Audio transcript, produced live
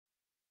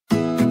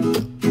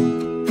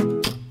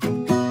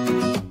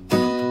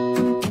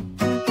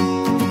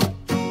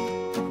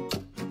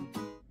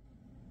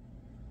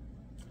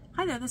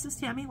this is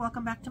Tammy.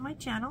 Welcome back to my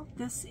channel.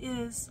 This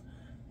is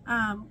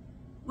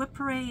WIP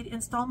Parade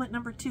installment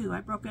number 2.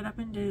 I broke it up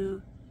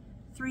into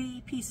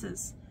 3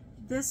 pieces.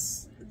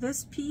 This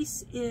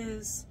piece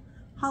is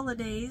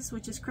holidays,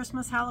 which is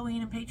Christmas,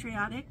 Halloween, and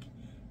patriotic,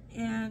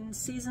 and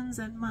seasons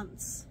and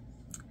months.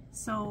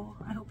 So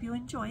I hope you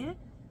enjoy it,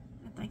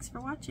 and thanks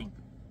for watching.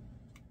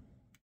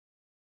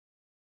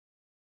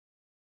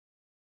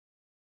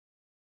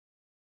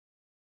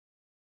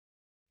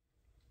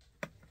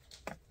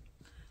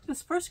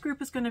 This first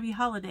group is going to be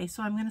holiday,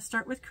 so I'm going to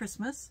start with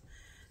Christmas.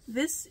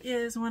 This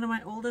is one of my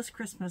oldest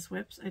Christmas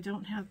WIPs. I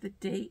don't have the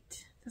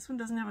date. This one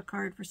doesn't have a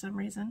card for some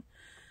reason.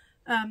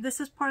 This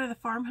is part of the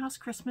Farmhouse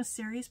Christmas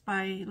series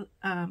by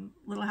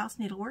Little House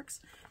Needleworks.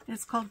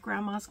 It's called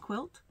Grandma's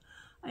Quilt.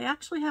 I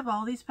actually have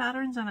all these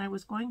patterns, and I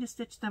was going to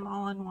stitch them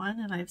all in one,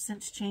 and I've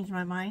since changed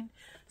my mind.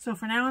 So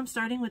for now I'm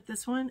starting with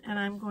this one, and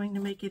I'm going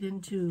to make it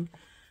into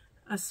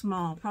a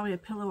small, probably a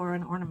pillow or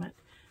an ornament.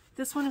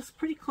 This one is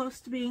pretty close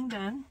to being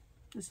done.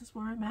 This is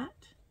where I'm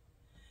at.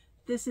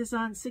 This is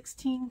on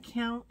 16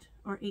 count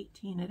or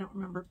 18, I don't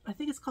remember. I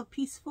think it's called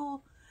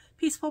Peaceful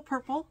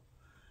Purple,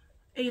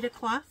 Aida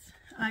cloth.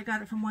 I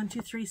got it from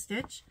 123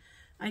 Stitch.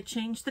 I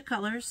changed the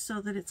colors so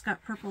that it's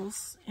got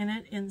purples in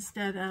it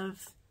instead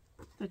of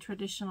the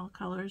traditional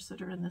colors that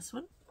are in this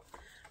one.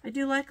 I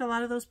do like a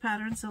lot of those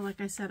patterns, so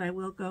like I said, I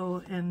will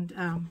go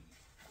and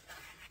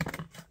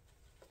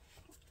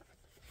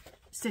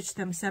stitch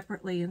them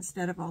separately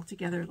instead of all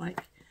together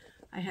like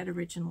I had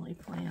originally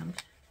planned.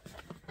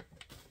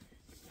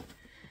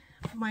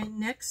 My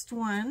next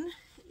one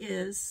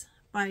is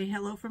by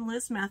Hello from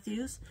Liz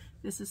Matthews.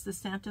 This is the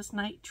Santa's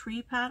Night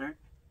Tree pattern.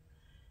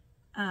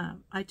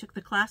 I took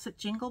the classic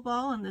Jingle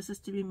Ball, and this is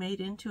to be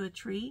made into a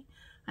tree.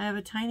 I have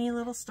a tiny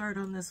little start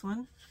on this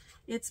one.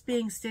 It's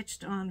being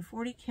stitched on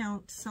 40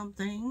 count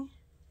something.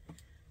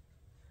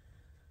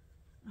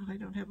 Oh, I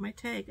don't have my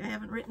tag. I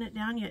haven't written it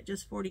down yet,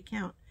 just 40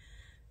 count.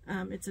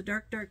 It's a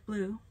dark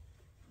blue.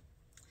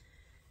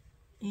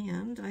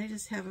 And I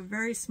just have a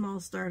very small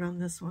start on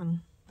this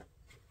one.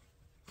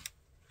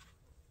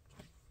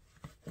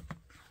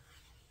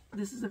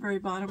 This is the very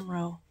bottom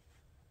row,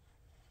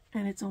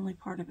 and it's only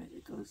part of it.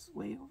 It goes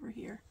way over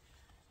here.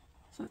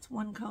 So it's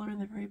one color in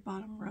the very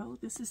bottom row.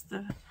 This is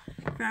the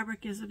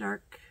fabric is a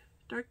dark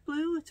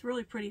blue. It's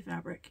really pretty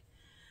fabric.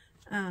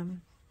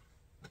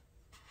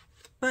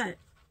 But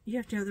you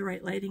have to have the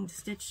right lighting to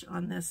stitch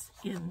on this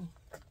in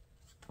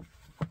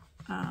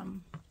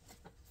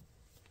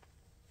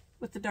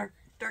with the dark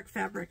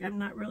fabric. I'm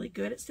not really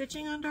good at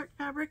stitching on dark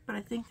fabric, but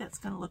I think that's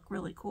going to look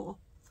really cool.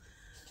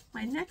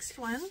 My next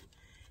one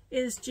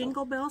is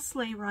Jingle Bell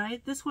Sleigh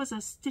Ride. This was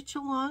a stitch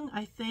along,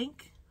 I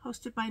think,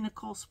 hosted by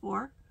Nicole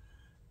Spohr.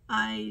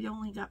 I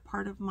only got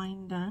part of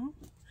mine done.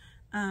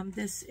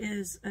 This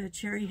is a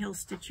Cherry Hill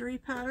Stitchery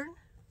pattern,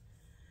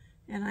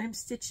 and I'm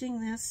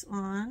stitching this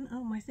on,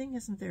 oh, my thing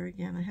isn't there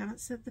again. I haven't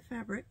said the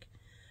fabric.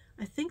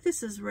 I think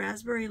this is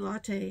Raspberry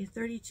Latte,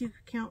 32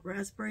 count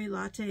Raspberry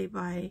Latte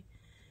by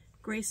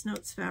Grace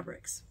Notes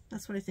Fabrics.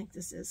 That's what I think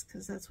this is,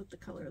 because that's what the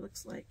color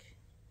looks like.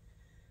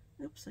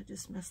 Oops, I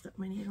just messed up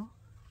my needle.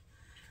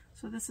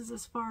 So this is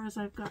as far as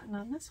I've gotten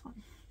on this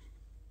one.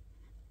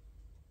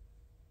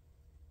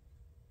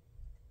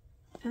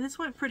 And this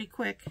went pretty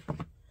quick.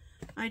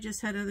 I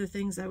just had other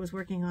things I was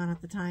working on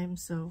at the time,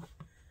 so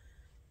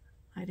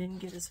I didn't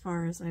get as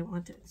far as I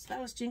wanted. So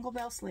that was Jingle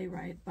Bell Sleigh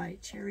Ride by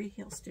Cherry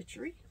Hill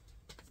Stitchery.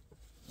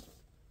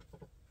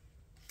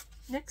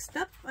 Next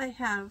up I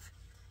have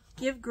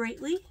Give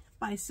Greatly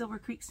by Silver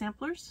Creek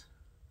Samplers.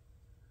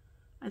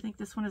 I think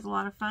this one is a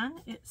lot of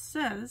fun. It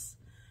says,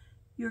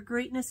 "Your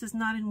greatness is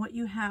not in what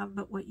you have,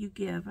 but what you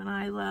give." And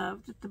I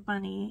love that the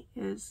bunny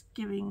is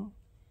giving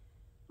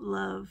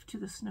love to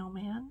the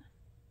snowman.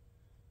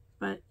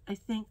 But I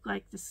think,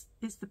 like, this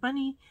is the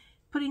bunny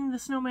putting the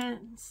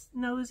snowman's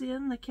nose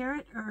in the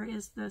carrot, or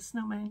is the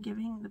snowman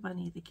giving the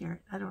bunny the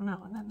carrot? I don't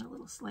know. And then the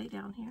little sleigh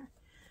down here.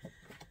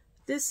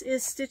 This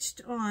is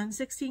stitched on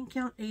 16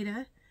 count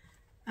Aida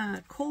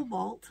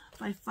Cobalt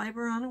by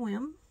Fiber on a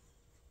Whim.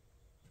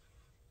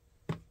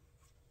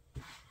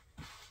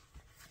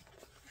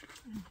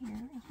 And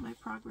here is my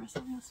progress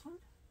on this one.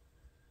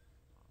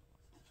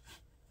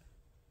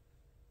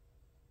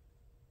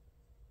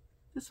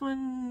 This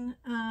one,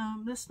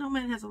 this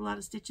snowman has a lot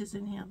of stitches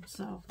in him,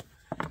 so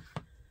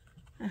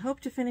I hope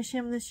to finish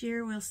him this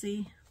year. We'll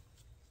see.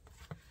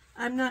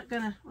 I'm not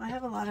gonna, I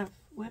have a lot of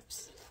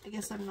WIPs. I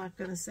guess I'm not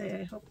gonna say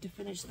I hope to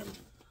finish them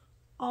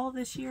all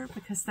this year,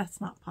 because that's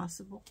not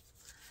possible.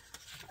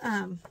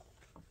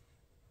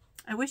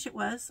 I wish it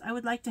was. I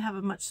would like to have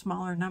a much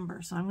smaller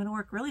number, so I'm going to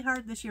work really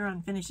hard this year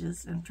on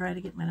finishes and try to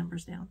get my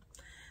numbers down.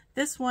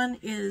 This one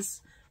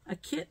is a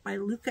kit by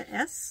Luca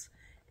S,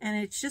 and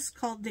it's just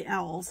called The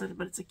Owls,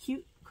 but it's a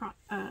cute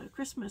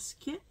Christmas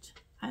kit.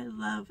 I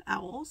love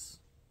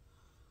owls.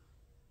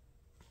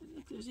 I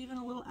think there's even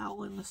a little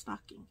owl in the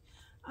stocking.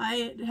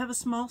 I have a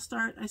small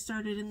start. I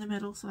started in the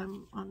middle, so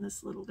I'm on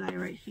this little guy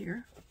right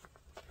here.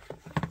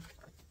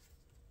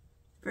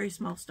 Very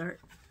small start.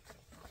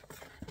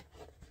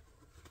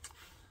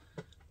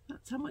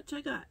 That's how much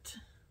I got.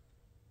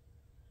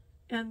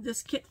 And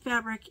this kit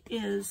fabric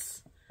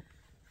is,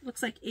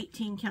 looks like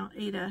 18 count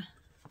Aida.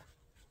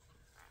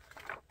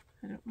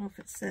 I don't know if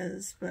it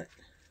says, but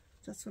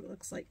that's what it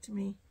looks like to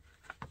me.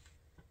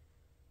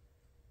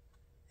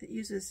 It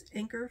uses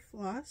anchor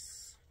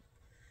floss,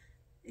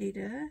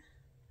 Aida,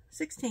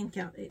 16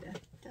 count Aida,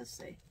 it does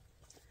say.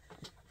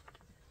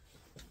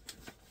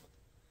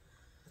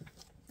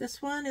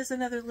 This one is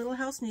another Little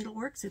House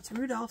Needleworks. It's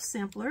Rudolph's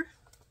Sampler.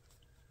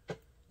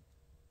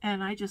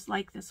 And I just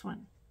like this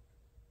one.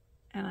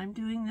 And I'm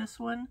doing this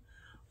one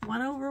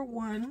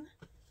 1/1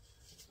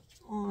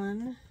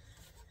 on,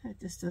 it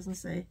just doesn't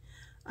say.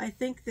 I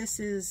think this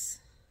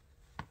is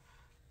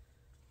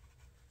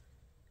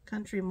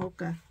Country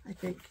Mocha, I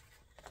think.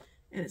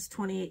 And it's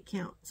 28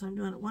 count. So I'm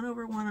doing it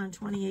 1/1 on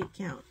 28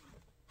 count.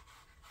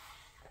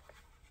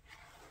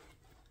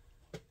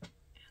 And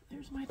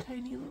there's my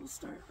tiny little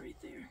start right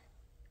there.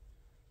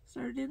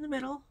 Started in the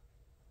middle.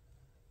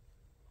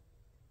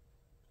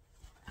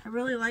 I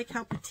really like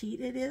how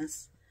petite it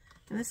is.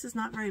 And this is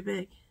not very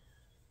big.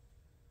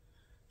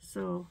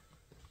 So,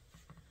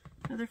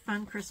 another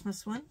fun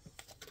Christmas one.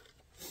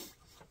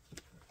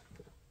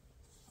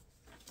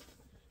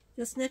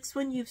 This next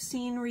one you've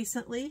seen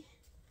recently,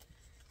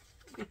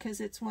 because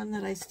it's one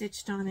that I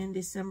stitched on in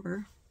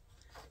December.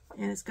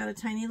 And it's got a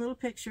tiny little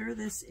picture.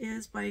 This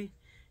is by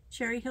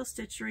Cherry Hill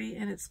Stitchery,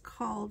 and it's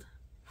called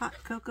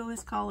Hot Cocoa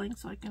is Calling,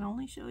 so I can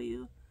only show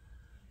you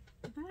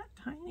that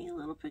tiny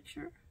little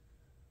picture.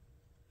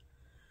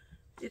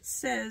 It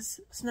says,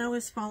 snow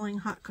is falling,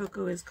 hot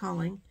cocoa is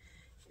calling.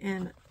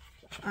 And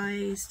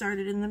I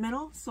started in the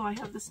middle, so I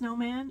have the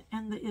snowman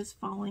and the is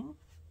falling.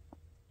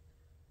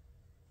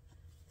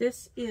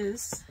 This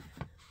is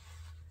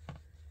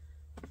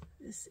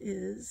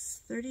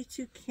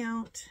 32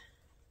 count.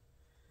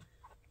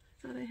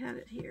 I thought I had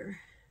it here.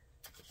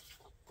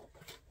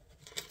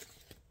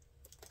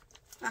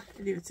 Ah,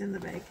 I do, it's in the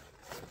bag.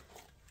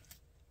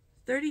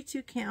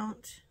 32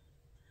 count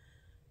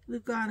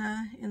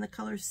Lugana in the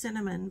color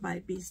Cinnamon by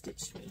Bee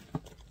Stitched Me.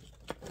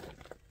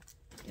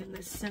 And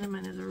this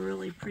cinnamon is a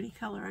really pretty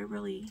color. I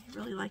really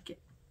like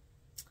it.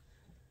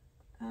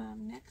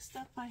 Next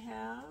up I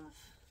have,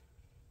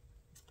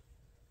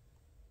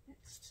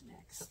 next I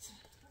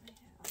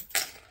have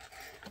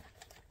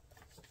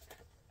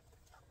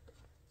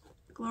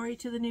Glory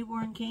to the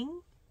Newborn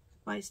King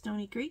by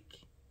Stony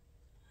Creek.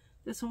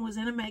 This one was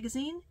in a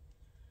magazine.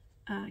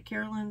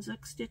 Carolyn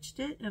Zook stitched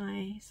it, and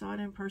I saw it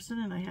in person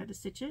and I had to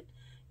stitch it.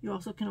 You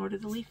also can order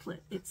the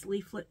leaflet. It's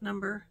leaflet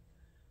number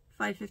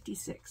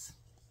 556.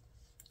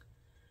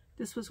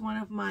 This was one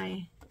of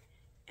my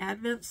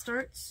Advent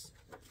starts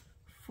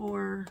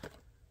for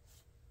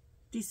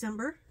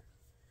December.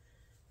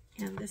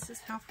 And this is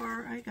how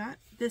far I got.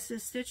 This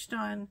is stitched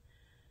on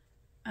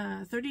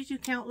 32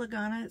 count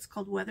Lugana. It's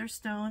called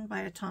Weatherstone by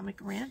Atomic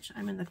Ranch.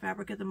 I'm in the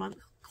Fabric of the Month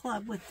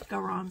Club with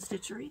Garam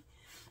Stitchery.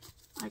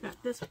 I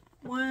got this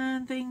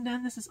one thing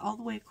done. This is all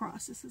the way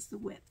across. This is the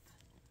width.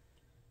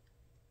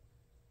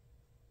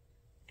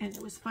 And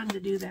it was fun to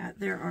do that.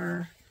 There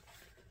are,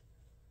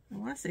 I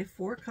want to say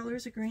 4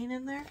 colors of green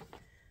in there.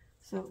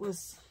 So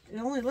it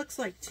only looks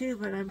like 2,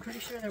 but I'm pretty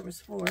sure there was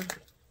 4.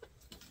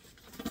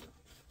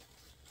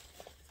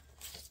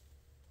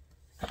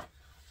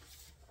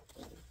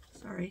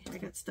 Sorry, I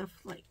got stuff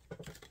like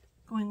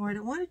going where I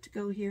don't want it to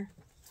go here.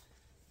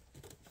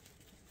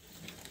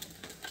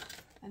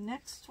 The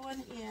next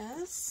one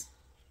is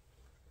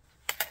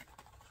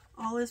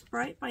All Is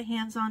Bright by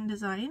Hands On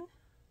Design.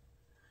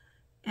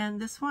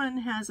 And this one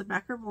has a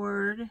backer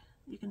board.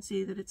 You can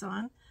see that it's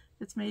on.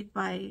 It's made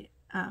by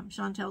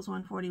Chantel's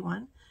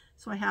 141.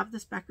 So I have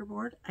this backer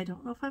board. I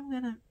don't know if I'm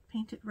going to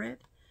paint it red.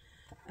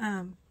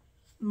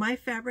 My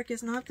fabric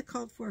is not the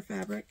called for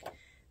fabric.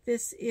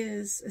 This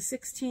is a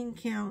 16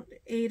 count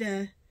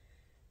Aida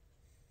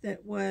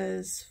that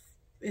was,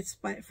 it's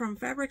from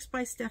Fabrics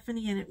by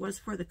Stephanie, and it was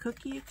for the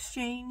cookie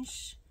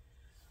exchange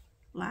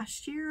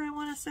last year, I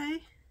want to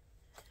say.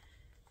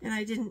 And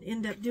I didn't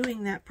end up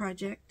doing that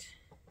project.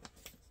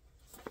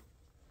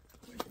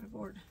 Where's my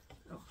board?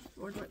 Oh, the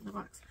board went in the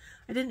box.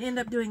 I didn't end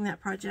up doing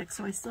that project,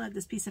 so I still had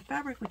this piece of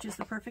fabric, which is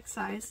the perfect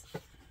size.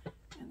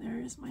 And there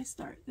is my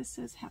start. This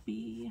says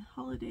Happy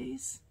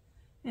Holidays,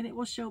 and it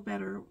will show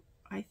better,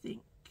 I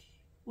think.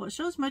 Well, it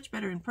shows much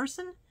better in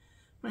person,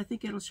 but I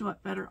think it'll show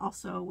up better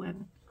also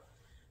when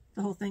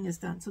the whole thing is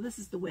done. So this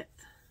is the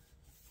width.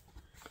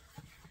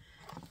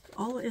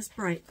 All Is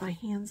Bright by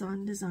Hands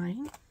On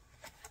Design.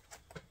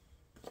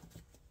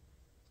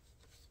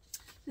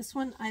 This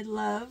one I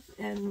love,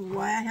 and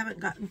why I haven't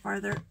gotten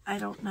farther, I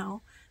don't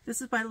know.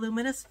 This is by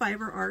Luminous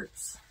Fiber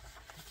Arts,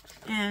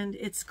 and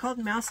it's called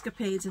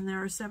Mousecapades, and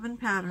there are 7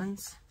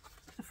 patterns.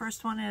 The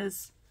first one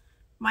is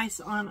Mice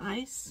on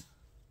Ice.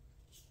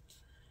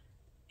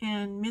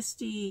 And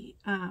Misty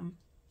has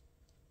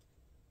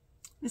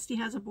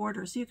a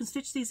border. So you can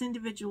stitch these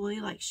individually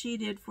like she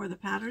did for the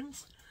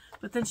patterns,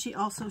 but then she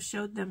also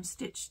showed them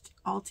stitched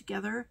all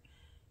together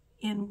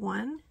in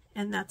one,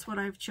 and that's what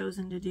I've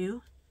chosen to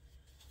do.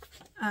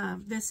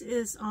 This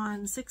is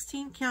on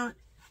 16 count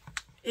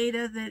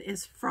Aida that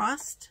is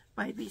Frost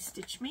by Bee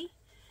Stitched Me.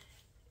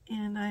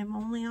 And I'm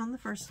only on the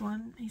first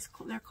one.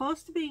 They're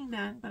close to being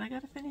done, but I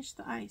got to finish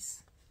the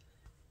ice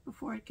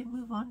before I can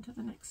move on to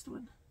the next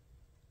one.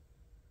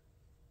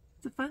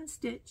 It's a fun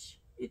stitch.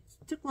 It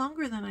took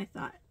longer than I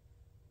thought,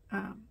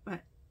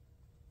 but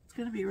it's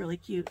going to be really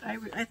cute.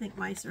 I think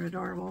mice are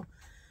adorable.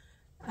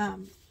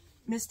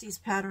 Misty's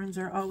patterns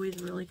are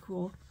always really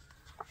cool.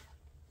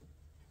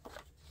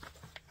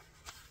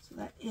 So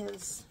that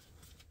is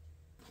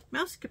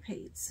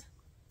Mousecapades.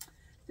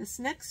 This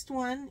next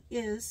one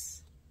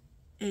is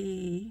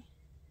a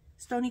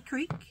Stony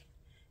Creek,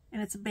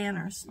 and it's a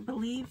banner.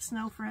 Believe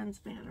Snow Friends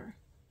banner.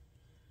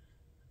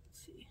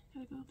 Let's see,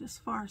 gotta go this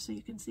far so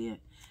you can see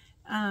it.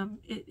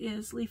 It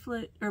is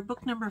leaflet or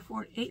book number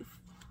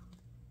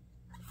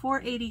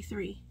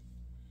 483,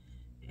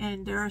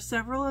 and there are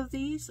several of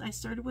these. I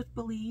started with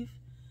Believe.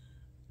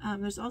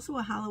 There's also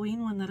a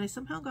Halloween one that I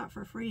somehow got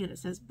for free, and it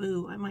says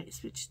Boo. I might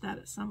switch that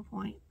at some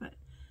point, but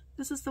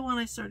this is the one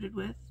I started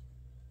with.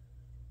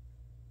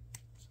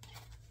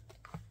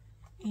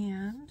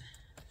 And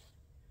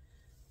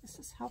this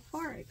is how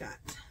far I got.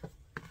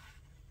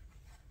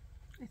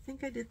 I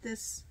think I did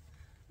this,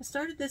 I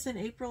started this in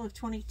April of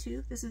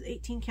 22. This is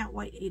 18 count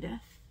white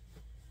Aida.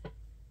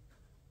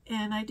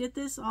 And I did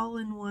this all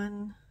in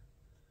one,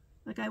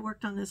 like I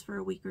worked on this for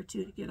a week or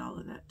two to get all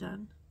of that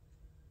done,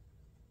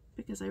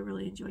 because I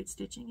really enjoyed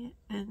stitching it.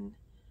 And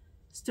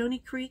Stony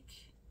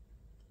Creek,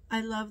 I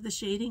love the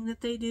shading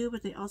that they do,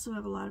 but they also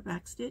have a lot of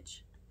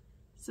backstitch.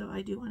 So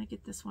I do want to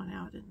get this one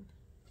out and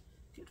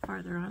get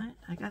farther on it.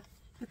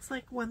 It's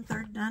like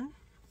 1/3 done.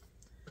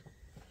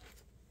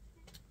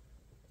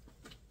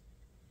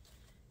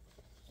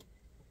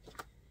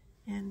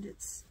 And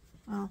it's,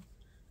 well,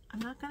 I'm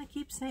not going to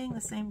keep saying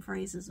the same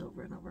phrases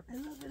over and over. I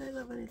love it, I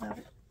love it, I love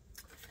it.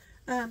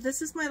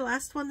 This is my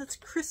last one that's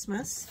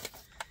Christmas.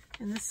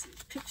 And this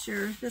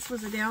picture, this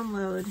was a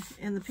download,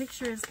 and the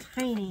picture is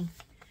tiny.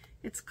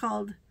 It's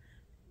called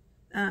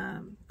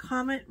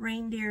Comet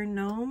Reindeer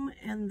Gnome,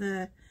 and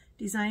the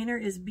designer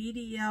is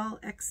BDL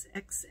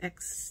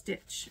XXX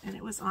Stitch, and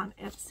it was on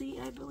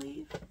Etsy, I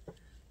believe.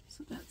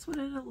 So that's what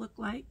it'll look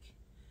like.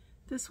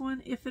 This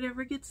one, if it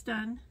ever gets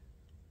done,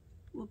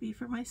 will be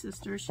for my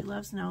sister. She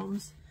loves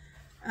gnomes.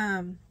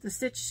 The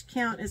stitch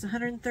count is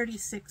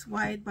 136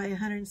 wide by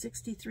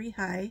 163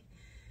 high,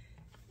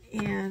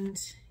 and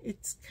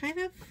it's kind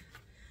of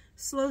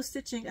slow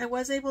stitching. I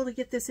was able to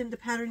get this into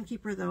Pattern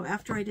Keeper though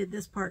after I did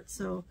this part,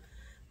 so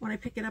when I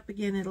pick it up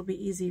again it'll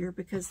be easier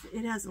because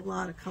it has a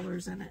lot of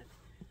colors in it.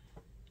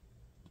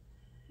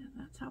 And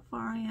that's how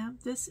far I am.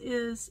 This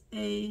is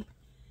an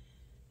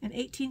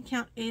 18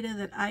 count Aida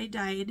that I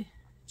dyed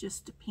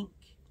just a pink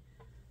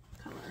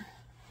color.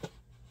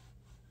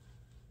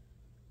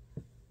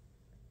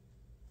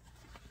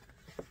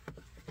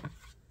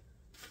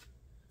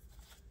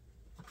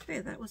 Okay,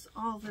 that was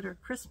all that are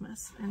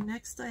Christmas. And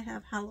next I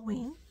have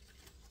Halloween.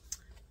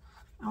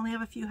 I only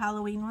have a few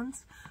Halloween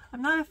ones.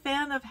 I'm not a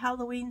fan of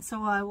Halloween,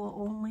 so I will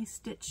only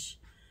stitch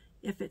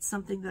if it's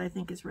something that I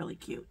think is really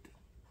cute.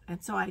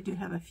 And so I do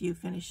have a few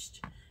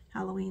finished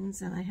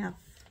Halloweens, and I have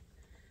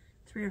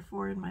 3 or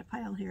 4 in my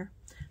pile here.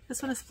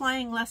 This one is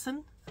Flying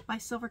Lesson by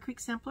Silver Creek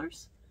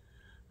Samplers.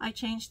 I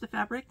changed the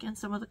fabric and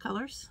some of the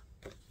colors.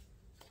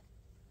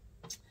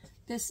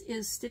 This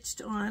is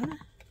stitched on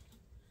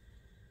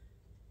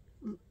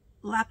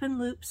Lappin'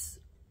 Loops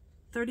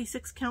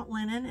 36 count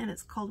linen, and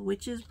it's called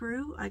Witch's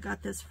Brew. I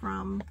got this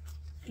from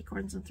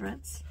Acorns and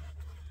Threads.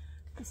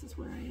 This is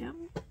where I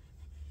am.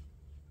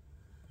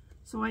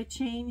 So I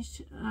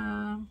changed,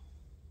 I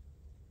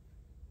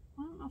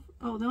don't know if,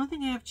 oh, the only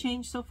thing I have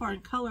changed so far in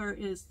color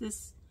is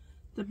this,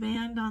 the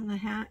band on the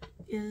hat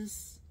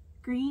is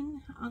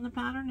green on the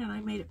pattern, and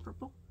I made it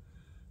purple.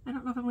 I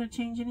don't know if I'm going to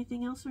change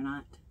anything else or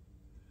not.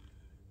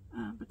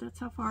 But that's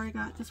how far I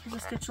got. This was a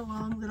stitch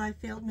along that I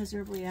failed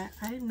miserably at.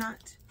 I did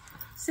not,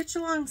 stitch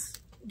alongs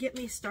get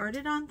me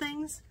started on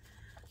things,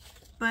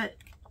 but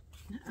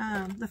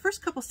the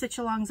first couple stitch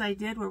alongs I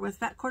did were with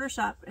Fat Quarter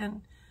Shop,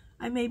 and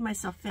I made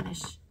myself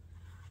finish.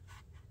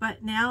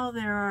 But now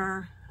there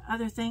are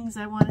other things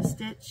I want to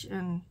stitch,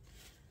 and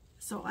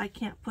so I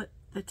can't put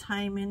the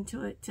time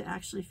into it to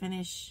actually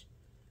finish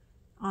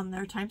on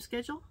their time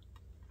schedule.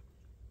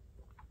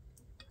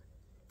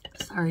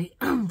 Sorry,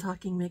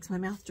 talking makes my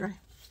mouth dry.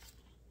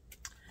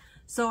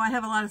 So I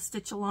have a lot of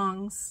stitch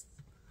alongs.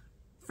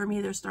 For me,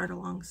 they're start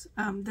alongs.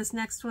 This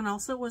next one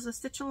also was a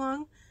stitch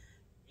along.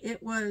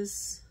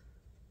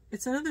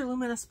 It's another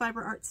Luminous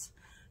Fiber Arts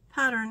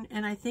pattern,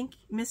 and I think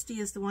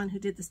Misty is the one who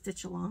did the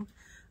stitch along.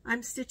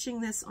 I'm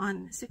stitching this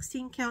on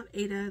 16 count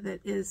Aida that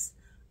is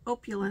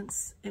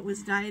Opulence. It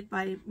was dyed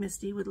by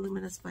Misty with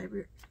Luminous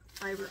Fiber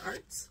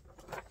Arts.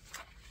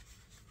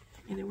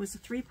 And it was a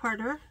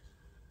 3-parter.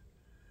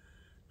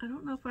 I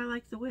don't know if I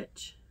like the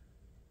witch.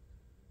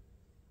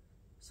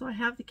 So I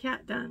have the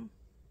cat done,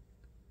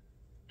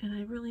 and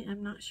I really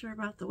am not sure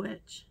about the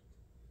witch.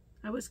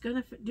 I was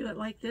going to do it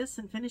like this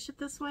and finish it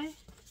this way.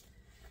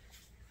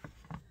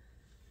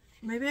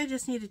 Maybe I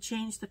just need to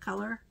change the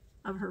color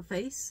of her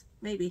face.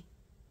 Maybe.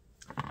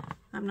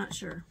 I'm not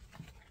sure.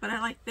 But I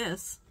like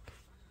this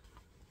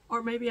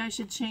Or maybe I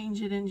should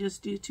change it and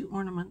just do 2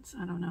 ornaments.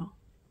 I don't know.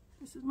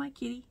 This is my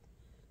kitty.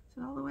 Is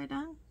it all the way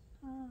done?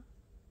 I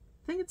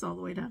think it's all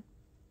the way done.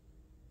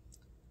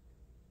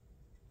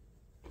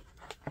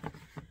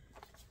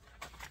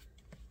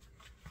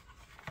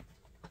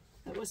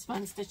 It was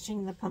fun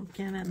stitching the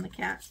pumpkin and the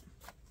cat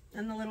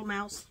and the little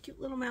mouse.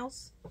 Cute little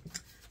mouse.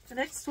 The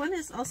next one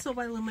is also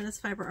by Luminous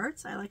Fiber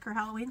Arts. I like her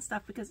Halloween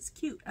stuff because it's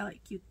cute. I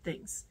like cute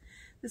things.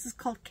 This is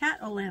called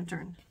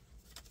Cat-O-Lantern.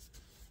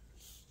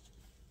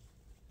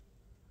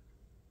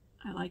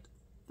 I like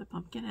the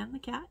pumpkin and the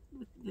cat,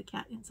 with the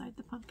cat inside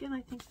the pumpkin.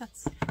 I think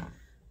that's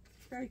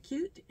very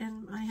cute.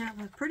 And I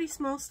have a pretty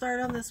small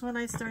start on this one.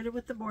 I started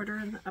with the border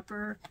in the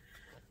upper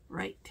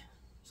right.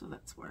 So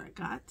that's where I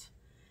got.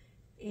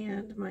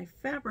 And my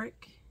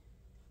fabric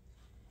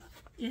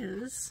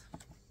is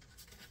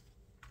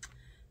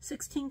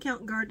 16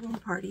 Count Garden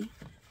Party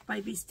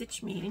by Be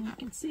Stitch Me. And you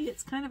can see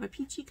it's kind of a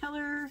peachy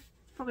color.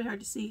 It's probably hard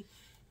to see.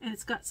 And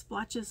it's got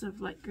splotches of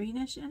like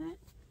greenish in it.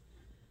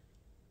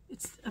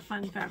 It's a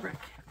fun fabric.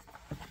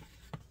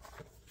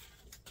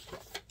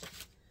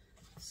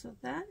 So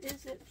that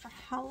is it for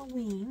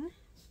Halloween.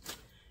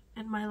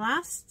 And my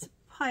last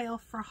pile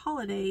for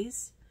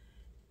holidays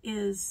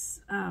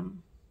is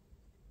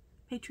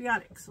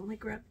patriotic. So let me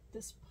grab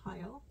this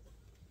pile.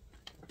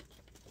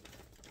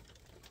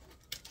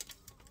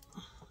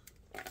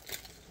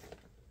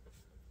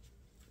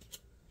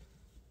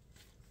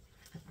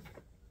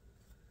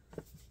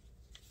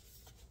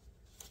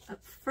 Up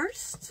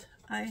first,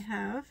 I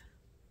have,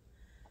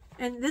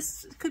 and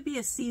this could be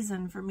a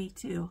season for me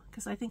too,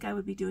 because I think I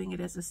would be doing it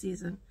as a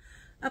season.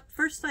 Up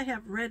first, I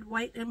have Red,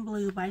 White, and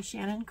Blue by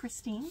Shannon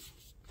Christine.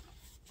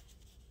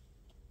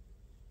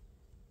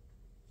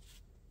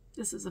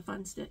 This is a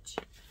fun stitch.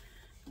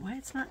 Why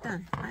it's not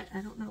done,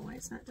 I don't know why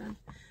it's not done.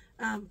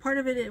 Part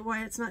of it,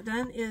 why it's not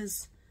done,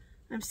 is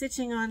I'm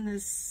stitching on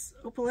this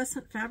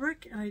opalescent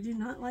fabric, and I do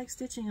not like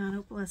stitching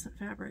on opalescent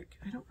fabric.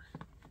 I don't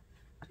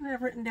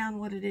have written down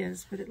what it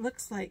is, but it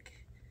looks like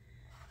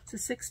it's a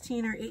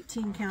 16 or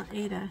 18 count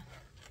Ada.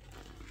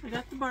 I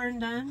got the barn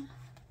done,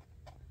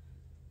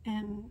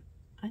 and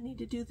I need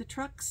to do the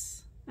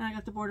trucks, and I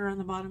got the border on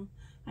the bottom.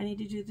 I need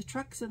to do the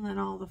trucks and then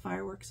all the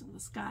fireworks in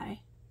the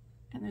sky,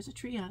 and there's a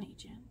tree on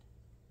each end.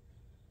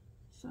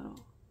 So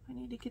I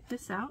need to get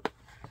this out.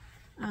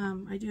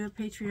 I do have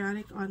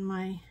patriotic on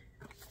my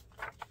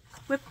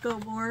WIP Go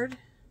board,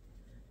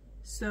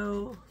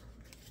 so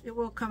it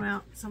will come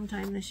out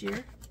sometime this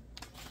year.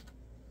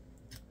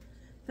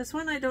 This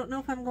one I don't know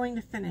if I'm going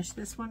to finish.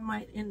 This one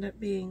might end up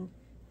being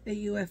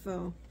a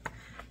UFO.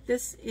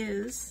 This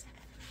is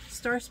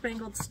Star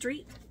Spangled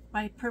Street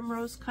by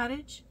Primrose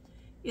Cottage.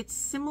 It's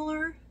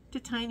similar to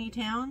Tiny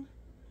Town,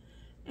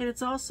 and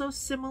it's also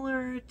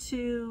similar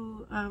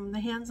to the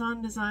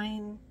hands-on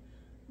design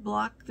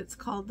block that's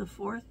called the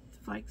Fourth,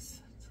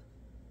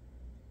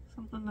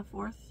 something the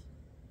Fourth.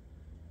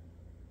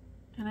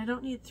 And I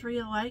don't need 3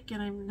 alike,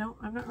 and I'm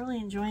not really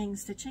enjoying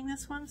stitching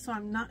this one, so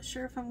I'm not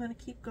sure if I'm going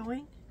to keep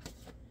going.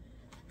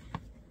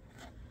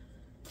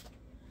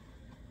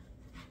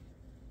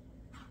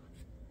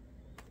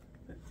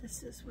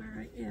 This is where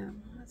I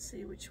am. Let's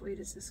see, which way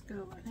does this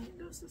go? I think it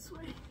goes this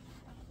way.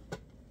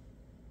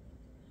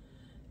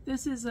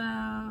 This is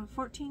a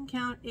 14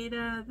 count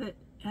Ada that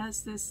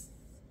has this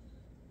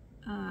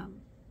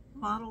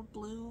mottled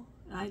blue.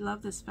 I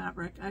love this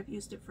fabric. I've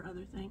used it for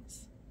other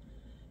things.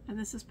 And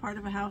this is part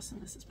of a house,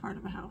 and this is part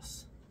of a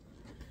house.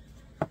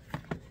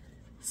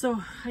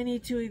 So I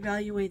need to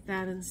evaluate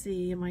that and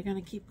see, am I going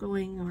to keep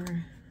going,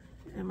 or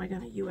am I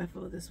going to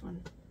UFO this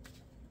one?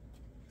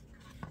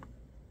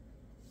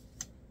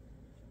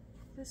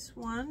 This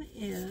one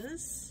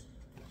is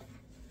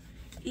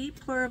E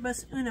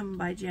Pluribus Unum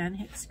by Jan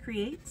Hicks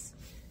Creates.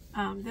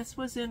 This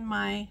was in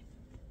my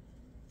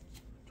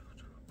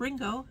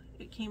Ringo.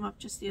 It came up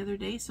just the other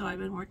day, so I've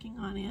been working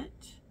on it.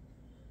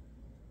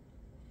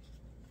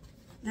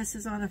 This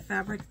is on a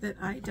fabric that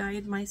I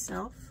dyed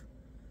myself.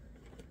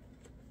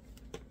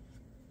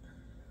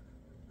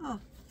 Oh,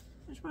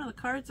 there's one of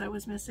the cards I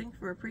was missing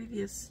for a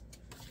previous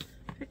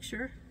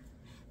picture.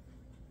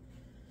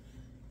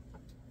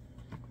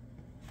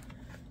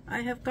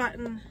 I have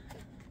gotten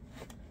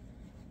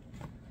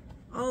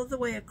all the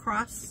way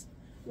across,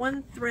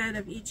 one thread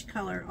of each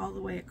color all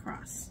the way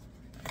across.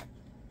 So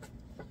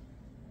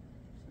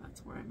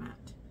that's where I'm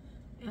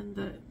at. And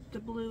the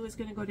blue is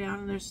going to go down,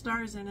 and there's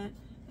stars in it.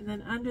 And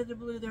then under the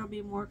blue there will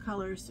be more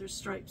colors. There's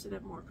stripes that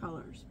have more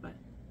colors, but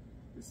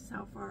this is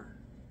how far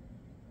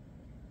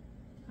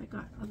I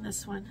got on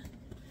this one.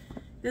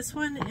 This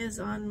one is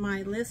on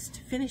my list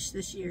to finish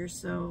this year,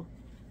 so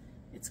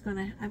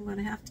I'm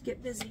gonna have to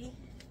get busy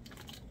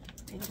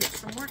and get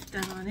some work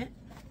done on it.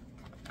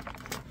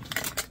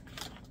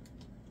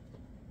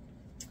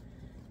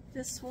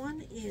 This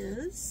one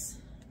is,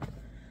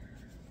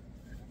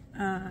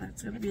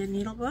 it's going to be a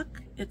needle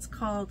book. It's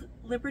called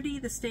Liberty,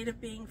 the State of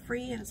Being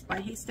Free, and it's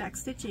by Haystack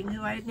Stitching,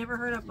 who I had never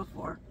heard of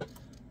before.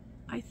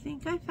 I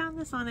think I found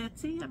this on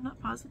Etsy, I'm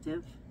not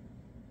positive.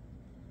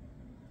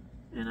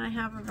 And I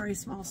have a very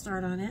small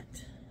start on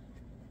it.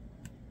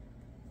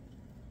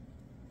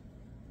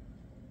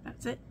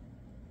 That's it.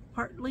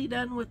 Partly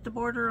done with the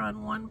border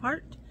on one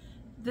part.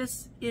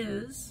 This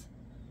is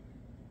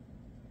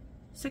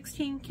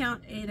 16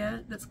 count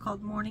Ada that's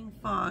called Morning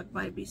Fog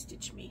by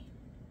Stitch Me.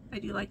 I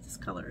do like this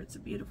color. It's a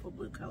beautiful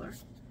blue color.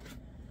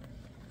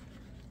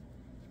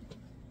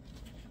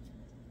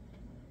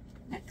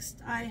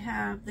 Next I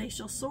have They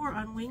Shall Soar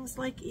on Wings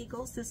Like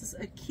Eagles. This is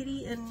a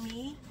Kitty and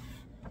Me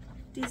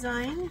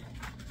design.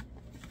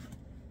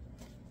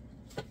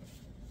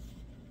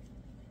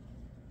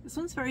 This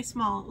one's very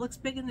small. It looks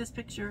big in this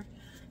picture,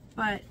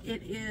 but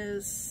it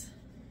is,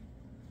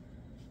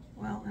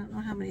 well, I don't know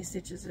how many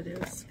stitches it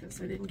is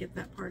because I didn't get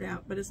that part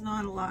out, but it's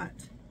not a lot.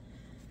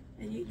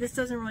 And this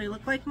doesn't really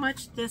look like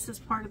much. This is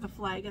part of the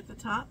flag at the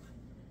top.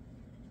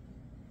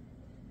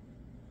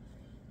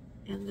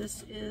 And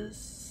this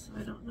is,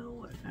 I don't know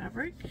what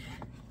fabric.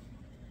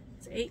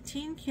 It's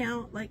 18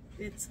 count, like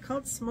it's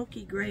called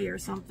smoky gray or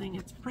something.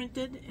 It's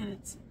printed and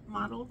it's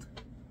modeled.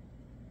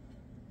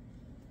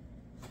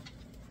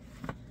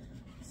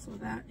 So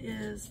that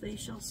is They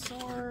Shall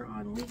Soar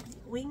on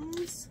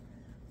Wings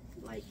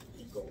Like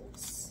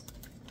Eagles.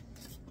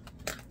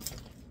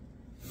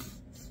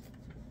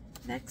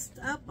 Next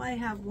up I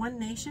have One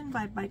Nation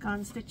by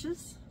Bygone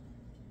Stitches.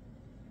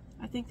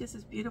 I think this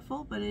is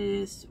beautiful, but it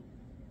is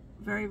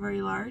very,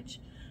 very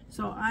large.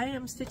 So I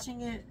am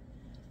stitching it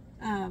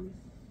 1/1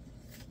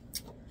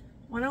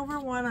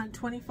 on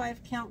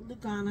 25 count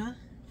Lugana,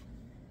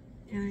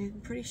 and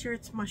I'm pretty sure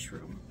it's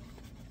mushroom.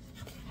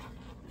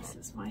 This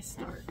is my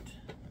start.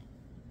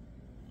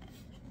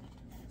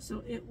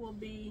 So it will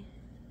be,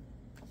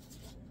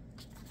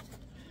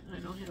 I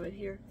don't have it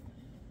here.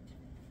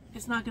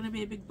 It's not going to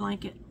be a big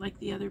blanket like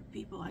the other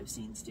people I've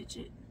seen stitch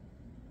it.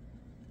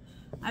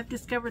 I've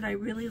discovered I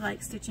really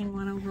like stitching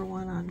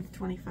 1/1 on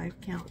 25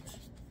 count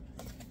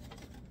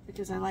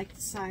because I like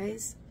the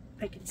size.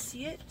 I can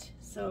see it,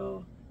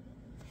 so,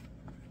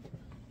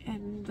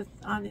 and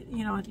on it,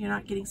 you know, you're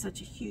not getting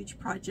such a huge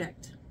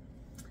project.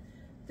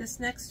 This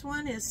next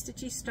one is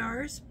Stitchy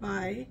Stars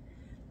by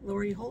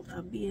Lori Holt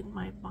of Bee in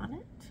My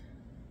Bonnet.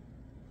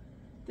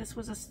 This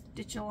was a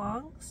stitch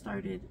along.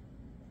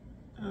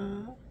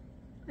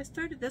 I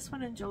started this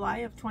one in July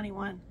of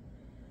 21.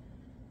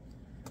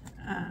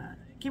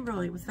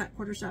 Kimberly with Fat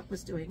Quarter Shop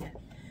was doing it.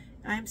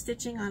 I'm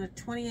stitching on a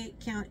 28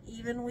 count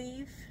even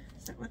weave.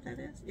 Is that what that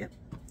is? Yep.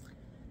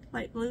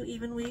 Light blue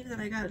even weave that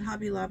I got at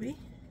Hobby Lobby.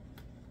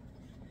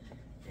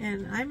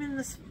 And I'm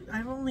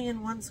only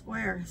in one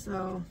square,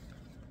 so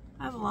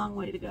I have a long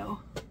way to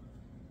go.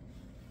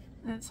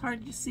 And it's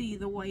hard to see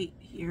the white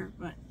here,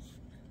 but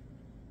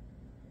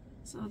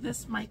so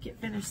this might get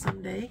finished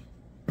someday.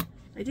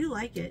 I do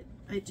like it.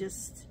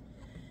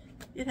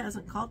 It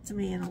hasn't called to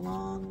me in a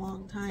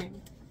long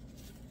time,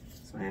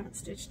 so I haven't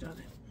stitched on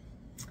it.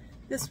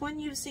 This one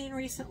you've seen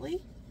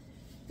recently.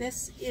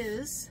 This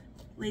is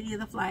Lady of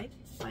the Flag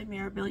by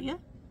Mirabilia.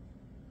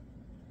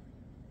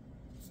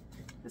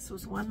 This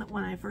was one that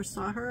when I first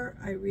saw her,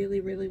 I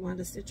really wanted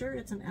to stitch her.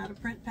 It's an out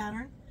of print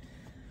pattern.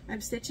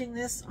 I'm stitching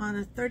this on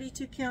a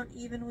 32 count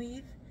even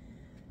weave,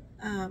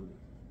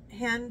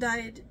 hand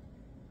dyed,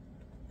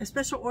 a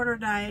special order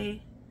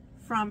dye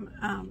from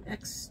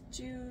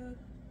XJU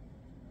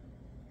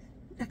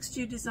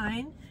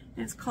Design,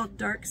 and it's called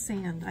Dark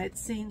Sand. I had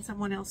seen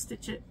someone else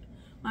stitch it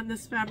on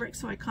this fabric,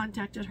 so I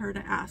contacted her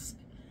to ask,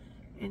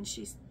 and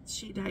she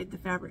dyed the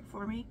fabric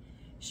for me.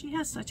 She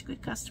has such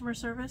good customer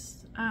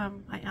service.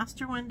 I asked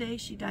her one day,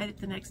 she dyed it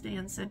the next day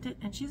and sent it,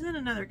 and she's in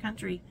another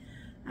country.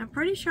 I'm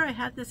pretty sure I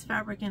had this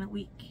fabric in a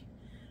week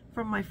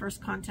from my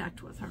first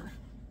contact with her.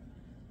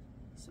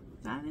 So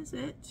that is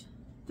it.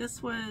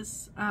 This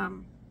was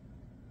on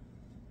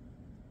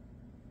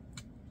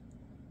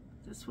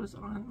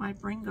my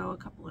Bringo a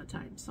couple of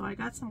times, so I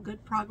got some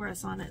good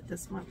progress on it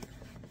this month.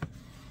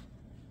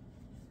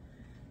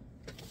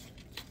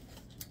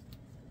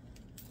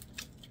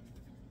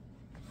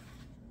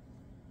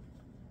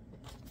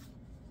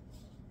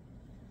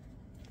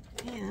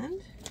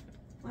 And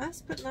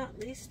last but not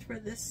least for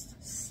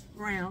this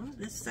round,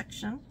 this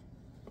section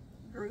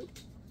group,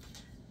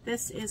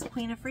 this is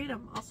Queen of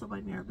Freedom, also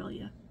by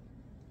Mirabilia.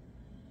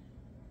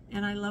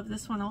 And I love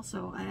this one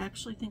also. I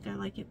actually think I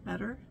like it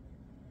better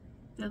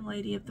than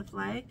Lady of the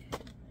Flag.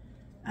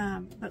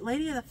 But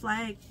Lady of the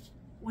Flag,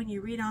 when you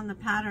read on the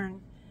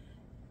pattern,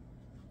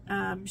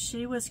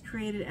 she was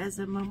created as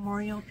a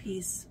memorial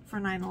piece for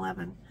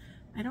 9/11.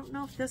 I don't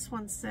know if this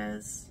one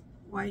says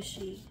why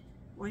she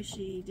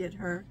did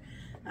her.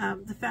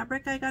 The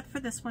fabric I got for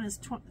this one is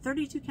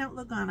 32 count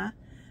Lugana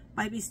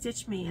by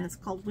Stitch Me, and it's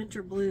called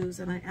Winter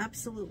Blues, and I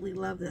absolutely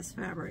love this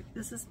fabric.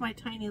 This is my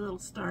tiny little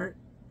start,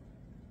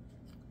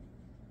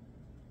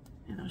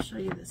 and I'll show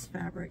you this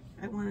fabric.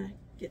 I want to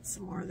get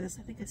some more of this.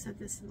 I think I said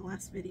this in the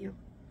last video.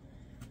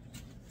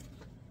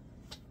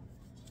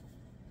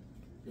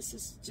 This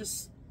is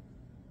just,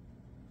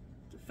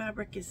 the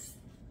fabric is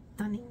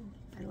stunning.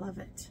 I love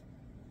it.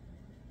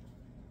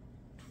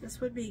 This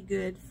would be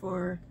good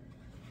for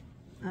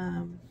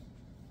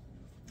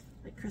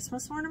like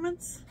Christmas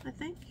ornaments, I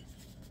think.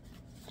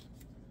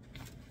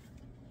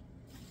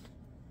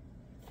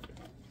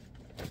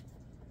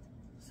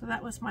 So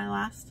that was my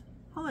last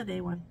holiday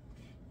one.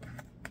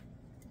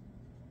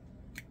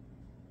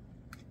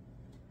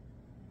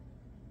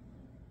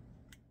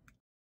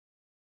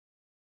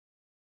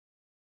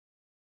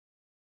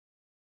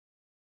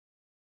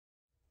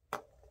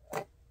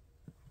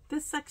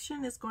 This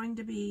section is going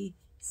to be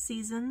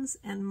seasons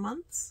and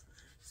months.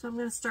 So I'm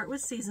going to start with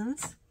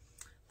seasons.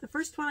 The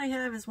first one I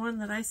have is one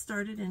that I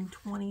started in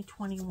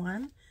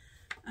 2021.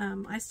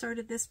 I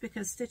started this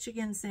because Stitch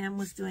Again Sam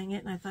was doing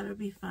it and I thought it would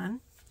be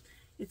fun.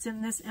 It's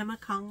in this Emma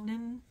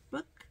Congdon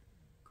book,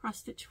 Cross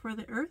Stitch for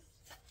the Earth.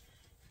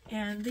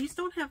 And these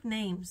don't have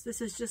names.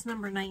 This is just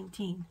number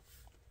 19.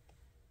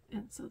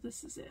 And so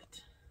this is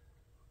it.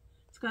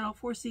 It's got all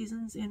 4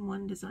 seasons in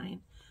one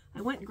design. I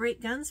went great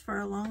guns for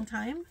a long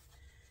time.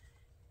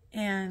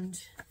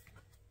 And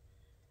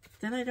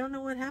then I don't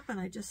know what happened.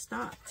 I just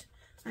stopped.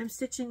 I'm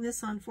stitching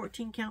this on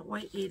 14 count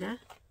white Aida.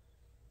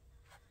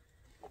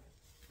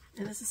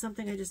 And this is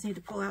something I just need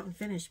to pull out and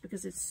finish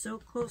because it's so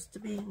close to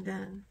being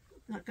done.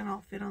 Not going to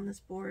all fit on this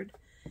board.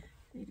 I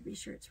need to be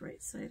sure it's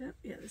right side up.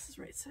 Yeah, this is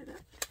right side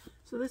up.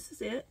 So this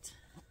is it.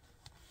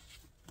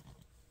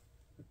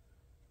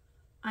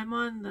 I'm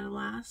on the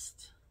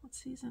last, what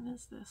season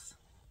is this?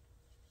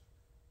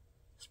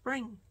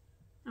 Spring.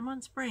 I'm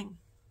on spring.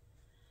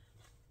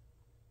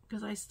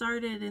 Because I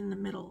started in the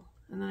middle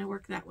and then I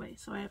work that way.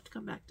 So I have to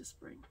come back to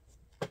spring.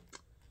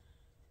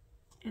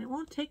 And it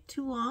won't take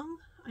too long.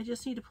 I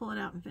just need to pull it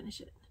out and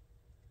finish it.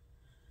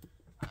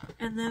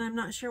 And then I'm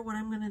not sure what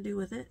I'm going to do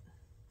with it.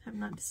 Have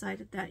not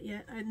decided that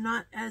yet. I'm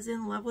not as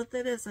in love with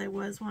it as I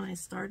was when I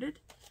started.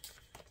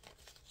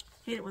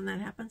 Hate it when that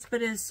happens.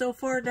 But it is so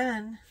far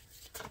done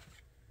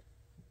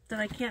that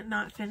I can't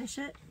not finish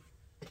it.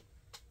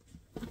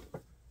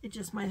 It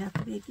just might have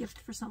to be a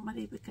gift for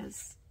somebody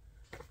because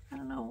I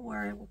don't know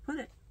where I will put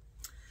it.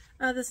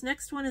 This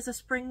next one is a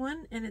spring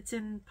one, and it's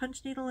in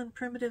Punch Needle and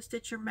Primitive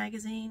Stitcher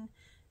magazine,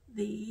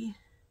 the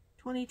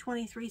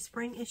 2023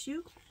 spring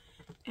issue.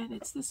 And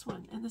it's this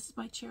one, and this is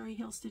by Cherry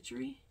Hill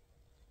Stitchery.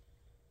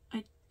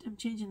 I'm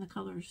changing the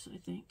colors, I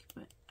think,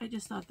 but I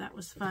just thought that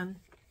was fun.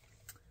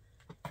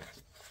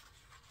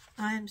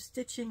 I'm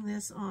stitching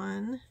this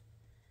on,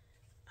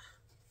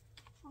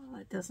 well,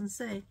 it doesn't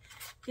say.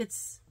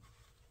 It's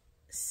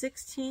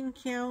 16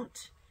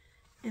 count,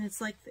 and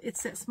it's like,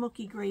 it's that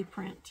smoky gray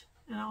print.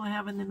 And all I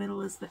have in the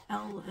middle is the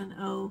L and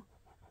O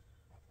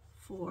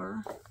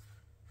for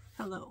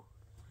hello.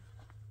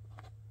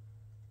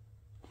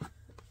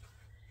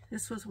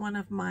 This was one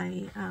of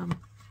my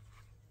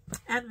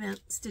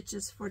Advent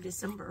stitches for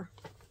December.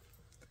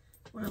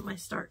 One of my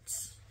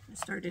starts.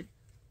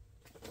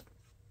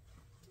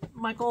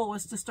 My goal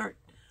was to start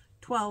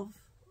 12.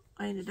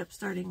 I ended up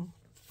starting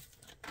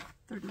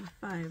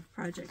 35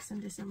 projects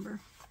in December.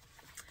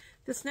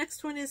 This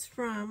next one is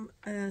from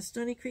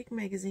Stony Creek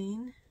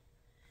magazine.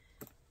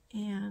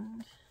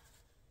 And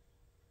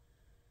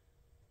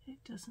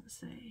it doesn't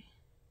say.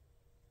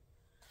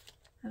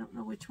 I don't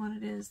know which one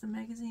it is. The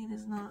magazine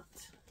is not.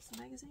 Is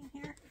the magazine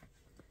here?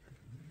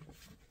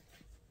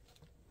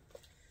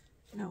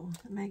 No,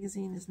 the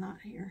magazine is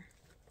not here.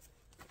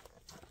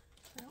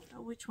 I don't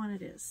know which one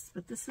it is,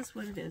 but this is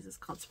what it is. It's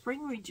called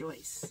Spring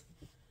Rejoice.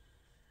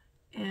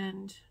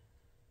 And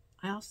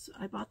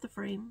I bought the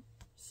frame,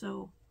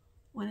 so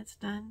when it's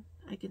done,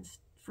 I can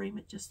frame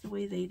it just the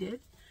way they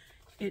did.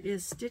 It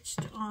is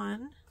stitched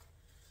on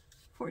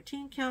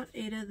 14 count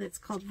Aida that's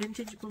called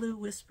Vintage Blue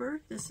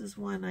Whisper. This is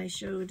one I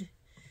showed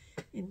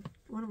in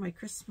one of my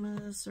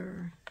Christmas,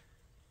 or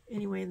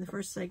anyway, in the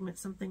first segment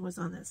something was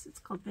on this. It's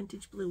called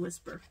Vintage Blue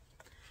Whisper.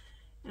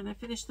 And I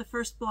finished the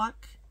first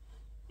block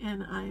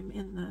and I'm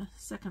in the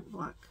second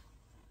block.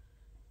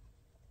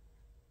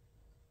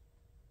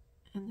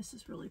 And this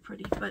is really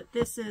pretty, but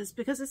this is,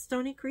 because it's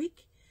Stony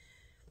Creek,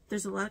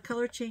 there's a lot of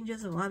color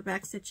changes, a lot of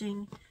back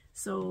stitching,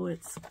 so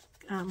it's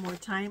more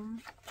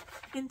time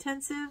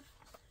intensive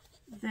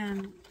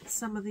than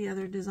some of the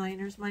other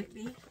designers might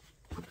be.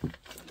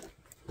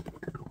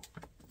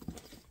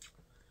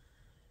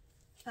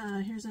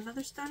 Here's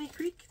another Stony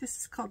Creek. This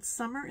is called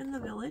Summer in the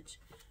Village.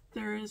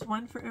 There is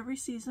one for every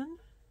season.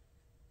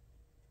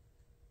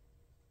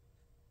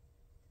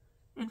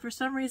 And for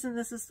some reason,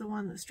 this is the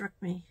one that struck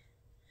me.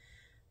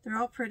 They're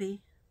all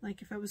pretty.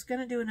 Like if I was going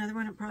to do another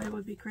one, it probably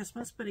would be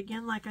Christmas. But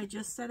again, like I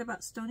just said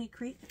about Stony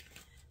Creek,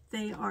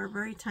 they are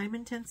very time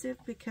intensive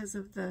because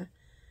of the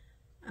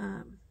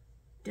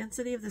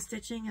density of the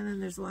stitching, and then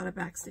there's a lot of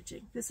back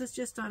stitching. This is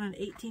just on an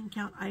 18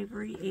 count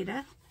ivory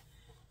Aida.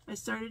 I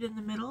started in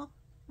the middle.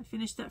 I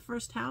finished that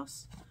first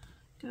house.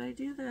 Did I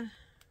do the...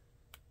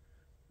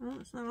 Well,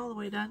 it's not all the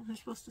way done. They're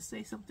supposed to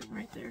say something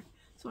right there.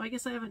 So I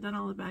guess I haven't done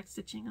all the back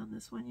stitching on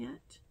this one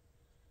yet.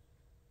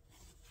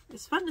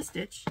 It's fun to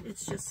stitch.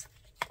 It's just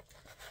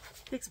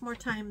takes more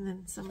time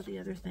than some of the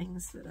other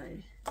things that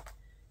I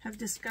have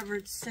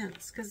discovered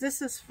since. Because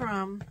this is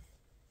from...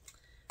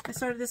 I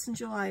started this in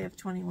July of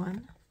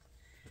 21.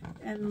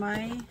 And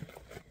my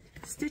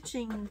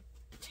stitching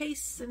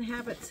tastes and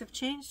habits have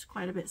changed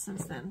quite a bit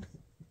since then.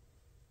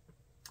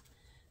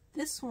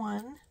 This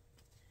one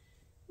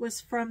was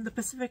from the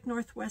Pacific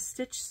Northwest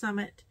Stitch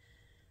Summit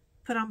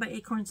put on by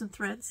Acorns and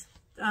Threads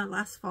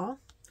last fall.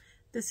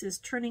 This is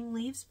Turning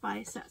Leaves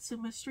by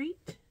Satsuma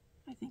Street.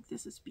 I think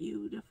this is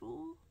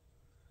beautiful.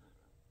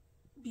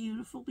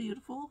 Beautiful,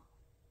 beautiful.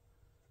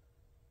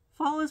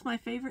 Fall is my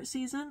favorite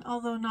season,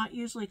 although not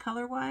usually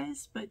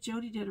color-wise, but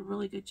Jody did a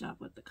really good job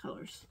with the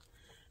colors.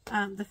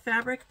 The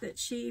fabric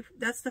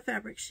that's the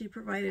fabric she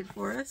provided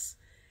for us,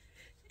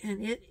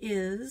 and it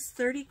is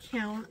 30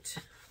 count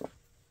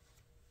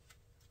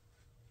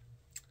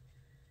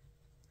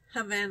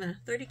Havana,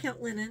 30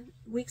 count linen,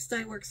 Weeks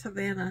Dye Works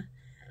Havana,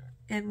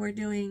 and we're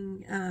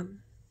doing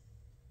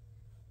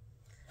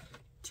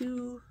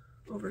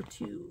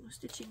 2/2,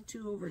 stitching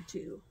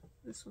 2/2.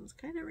 This one's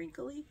kind of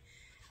wrinkly,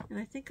 and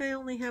I think I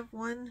only have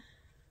one.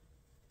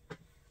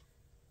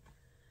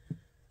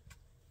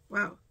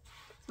 Wow,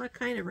 it's not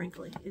kind of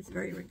wrinkly, it's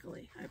very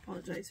wrinkly. I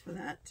apologize for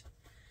that.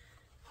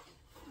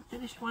 I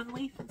finished one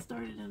leaf and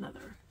started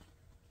another.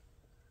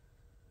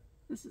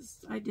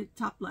 I did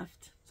top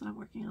left, so I'm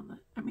working on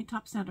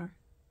top center.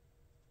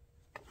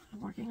 I'm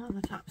working on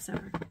the top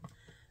center.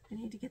 I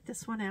need to get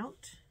this one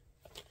out.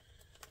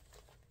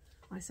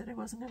 I said I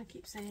wasn't going to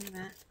keep saying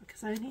that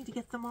because I need to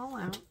get them all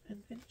out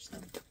and finish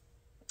them.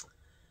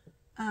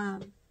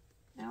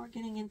 Now we're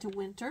getting into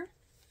winter.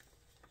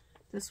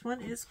 This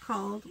one is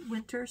called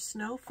Winter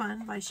Snow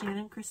Fun by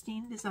Shannon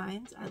Christine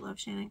Designs. I love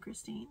Shannon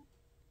Christine.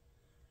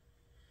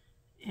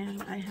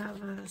 And I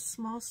have a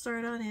small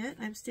start on it.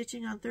 I'm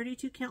stitching on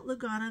 32 count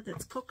Lugana.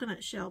 That's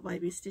Coconut Shell by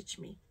Bestitch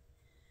Me.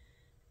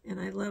 And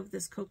I love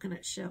this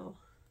coconut shell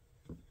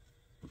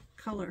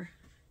color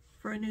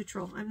for a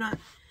neutral.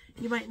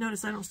 You might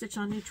notice I don't stitch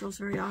on neutrals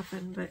very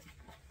often, but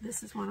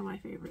this is one of my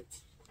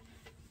favorites.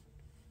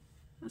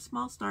 A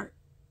small start.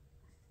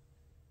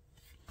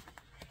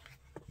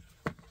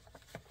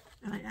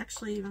 And I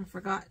actually even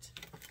forgot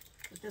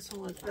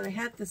that I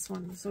had this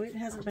one, so it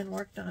hasn't been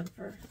worked on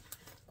for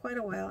quite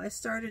a while. I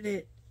started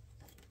it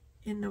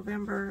in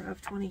November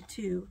of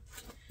 22,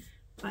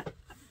 but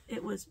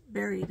it was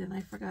buried and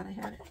I forgot I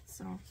had it.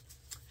 So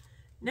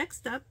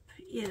next up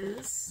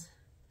is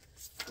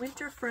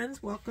Winter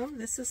Friends Welcome.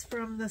 This is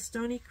from the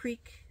Stony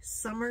Creek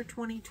Summer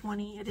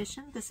 2020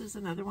 edition. This is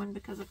another one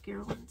because of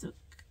Carolyn Zook.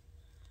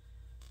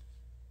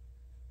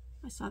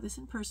 I saw this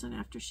in person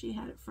after she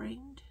had it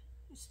framed.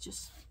 It's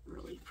just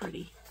really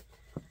pretty.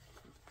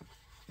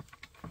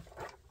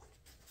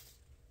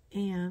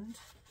 And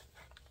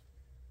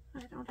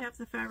I don't have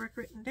the fabric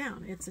written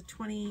down. It's a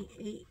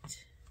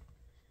 28.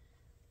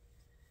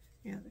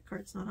 Yeah, the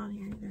card's not on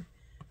here either.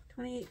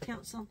 28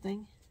 count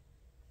something.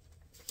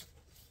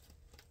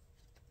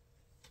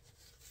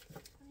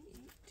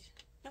 28.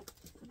 Nope,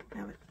 I don't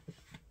have it.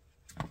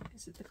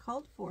 Is it the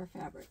called for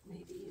fabric?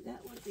 Maybe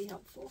that would be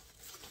helpful.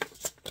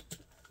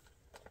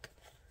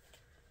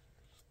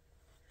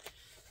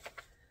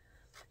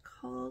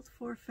 Called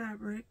for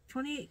fabric.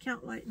 28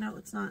 count light. No,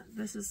 it's not.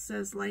 This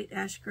says light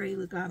ash gray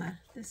Lugana.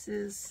 This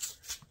is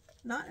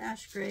not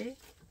ash gray.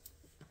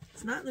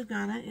 It's not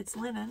Lugana. It's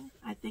linen.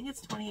 I think it's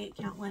 28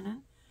 count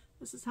linen.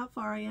 This is how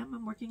far I am.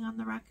 I'm working on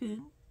the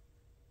raccoon.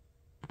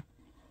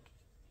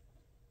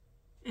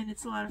 And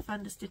it's a lot of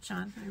fun to stitch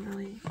on. I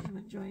really am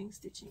enjoying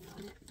stitching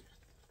on it.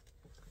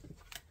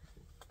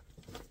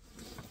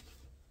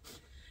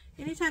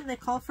 Anytime they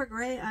call for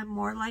gray, I'm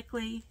more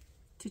likely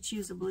to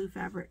choose a blue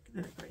fabric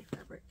than a gray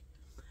fabric.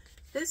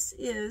 This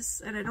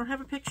is, and I don't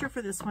have a picture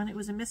for this one, it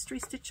was a mystery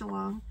stitch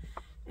along,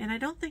 and I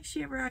don't think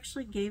she ever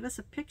actually gave us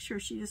a picture,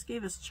 she just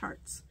gave us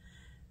charts.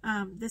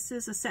 This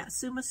is a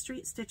Satsuma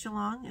Street stitch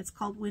along. It's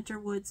called Winter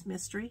Woods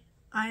Mystery.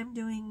 I am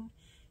doing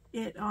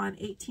it on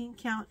 18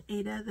 count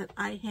Aida that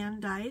I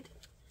hand dyed,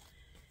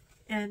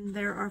 and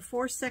there are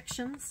 4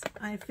 sections.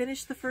 I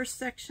finished the first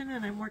section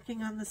and I'm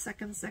working on the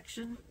second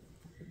section,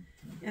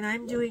 and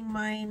I'm doing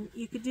mine,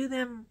 you could do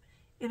them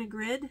in a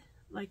grid,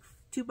 like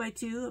 2 by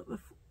 2,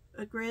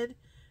 a grid,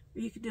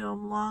 or you could do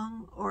them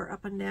long or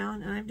up and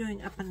down, and I'm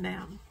doing up and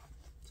down.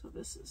 So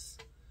there's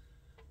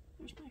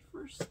my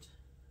first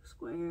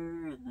square,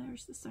 and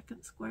there's the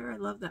second square. I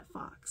love that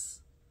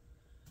fox.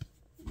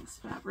 And this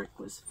fabric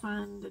was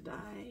fun to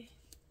dye.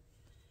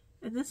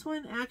 And this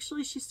one,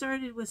 actually, she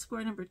started with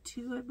square number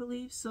 2, I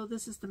believe, so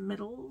this is the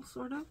middle,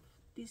 sort of.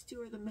 These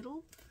two are the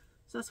middle.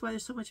 So that's why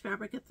there's so much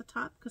fabric at the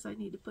top, because I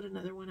need to put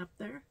another one up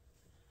there.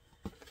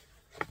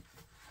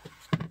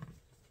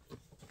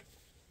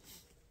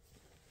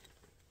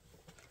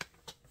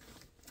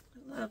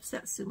 I love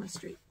Satsuma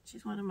Street.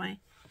 She's one of my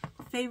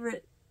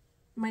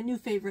new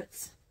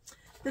favorites.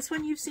 This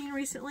one you've seen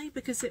recently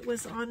because it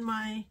was on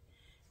my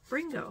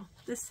Bringo.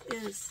 This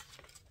is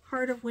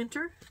Heart of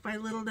Winter by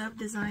Little Dove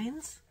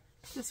Designs.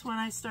 This one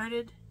I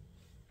started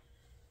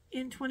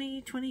in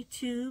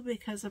 2022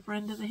 because of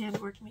Brenda the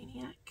Handwork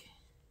Maniac.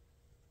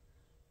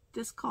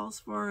 This calls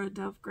for a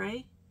dove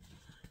gray.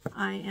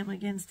 I am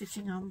again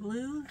stitching on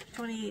blue,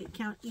 28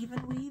 count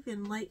even weave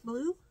in light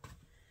blue.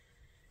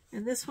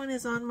 And this one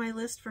is on my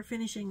list for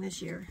finishing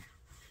this year.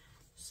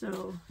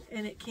 So,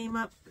 and it came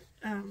up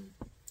on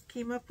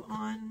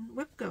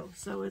WIP Go,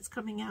 so it's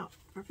coming out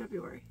for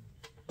February.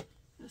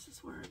 This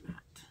is where I'm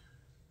at.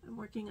 I'm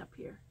working up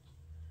here.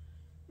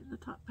 in the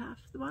top half.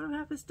 The bottom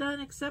half is done,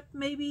 except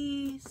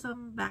maybe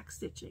some back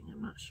stitching.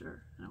 I'm not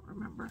sure. I don't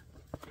remember.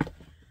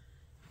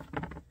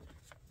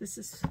 This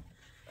is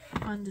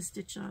fun to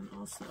stitch on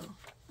also.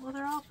 Well,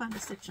 they're all fun to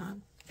stitch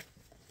on.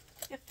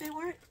 If they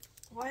weren't,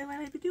 why would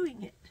I be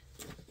doing it?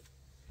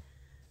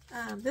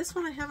 This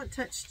one I haven't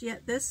touched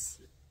yet. This,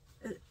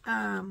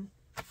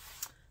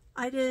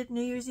 I did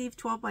New Year's Eve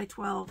 12 by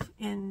 12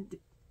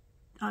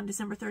 on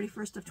December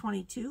 31st of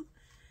 22.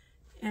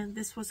 And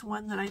this was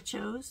one that I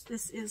chose.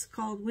 This is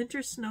called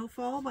Winter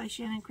Snowfall by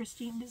Shannon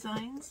Christine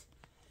Designs.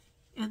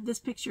 And this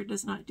picture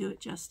does not do it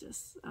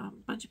justice. A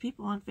bunch of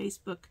people on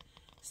Facebook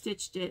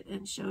stitched it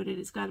and showed it.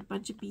 It's got a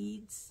bunch of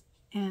beads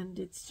and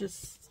it's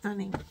just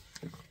stunning.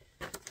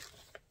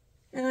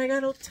 And I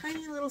got a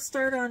tiny little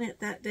start on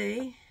it that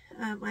day.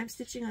 I'm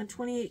stitching on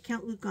 28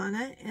 count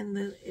Lugana, and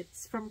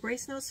it's from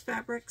Brace Nose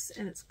Fabrics,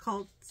 and it's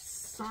called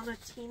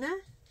Sonatina.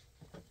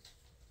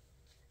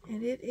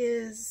 And it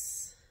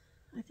is,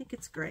 I think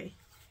it's gray.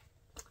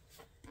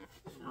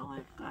 And all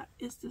I've got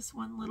is this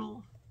one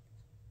little,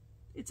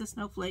 it's a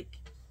snowflake.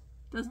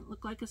 Doesn't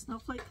look like a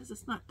snowflake because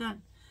it's not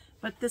done.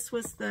 But this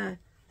was the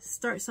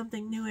start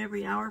something new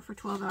every hour for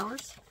 12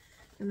 hours.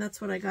 And that's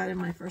what I got in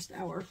my first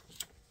hour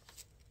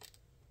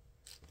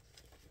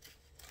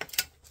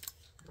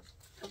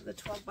of the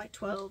 12 by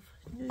 12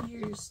 New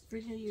Year's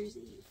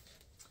Eve.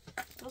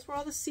 Those were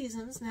all the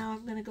seasons. Now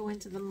I'm going to go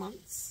into the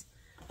months.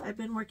 I've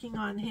been working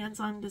on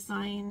hands-on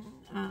design,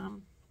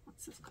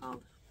 what's this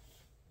called?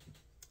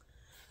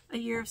 A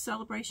Year of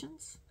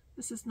Celebrations.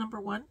 This is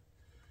number 1.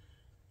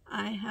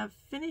 I have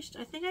finished,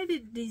 I think I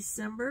did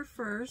December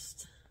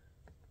 1st.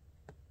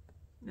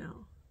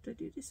 No, did I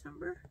do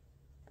December?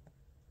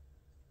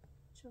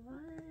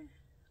 July?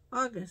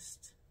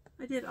 August.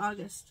 I did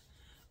August.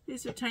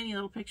 These are tiny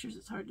little pictures,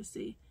 it's hard to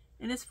see.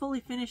 And it's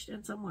fully finished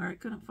and somewhere, I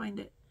couldn't find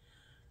it.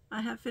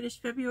 I have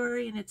finished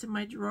February and it's in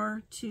my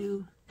drawer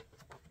to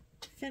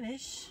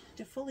finish,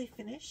 to fully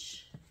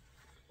finish.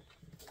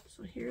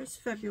 So here's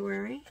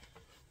February.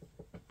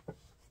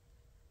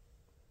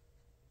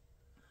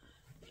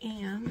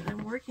 And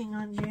I'm working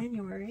on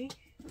January.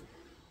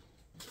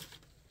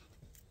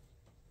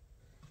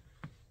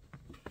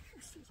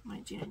 This is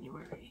my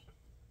January.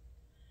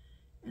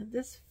 And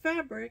this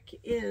fabric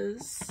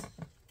is,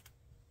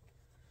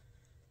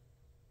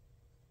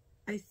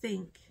 I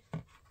think,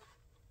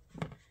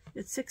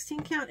 it's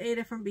 16 count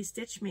Ada from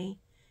Bestitch Me,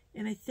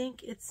 and I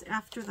think it's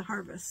after the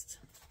harvest.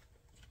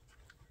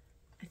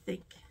 I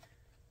think.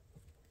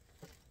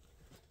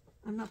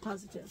 I'm not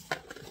positive.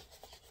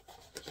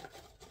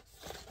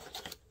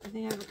 I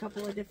think I have a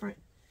couple of different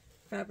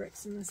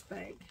fabrics in this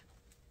bag.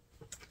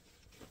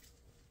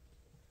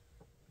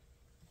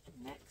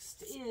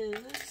 Next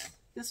is,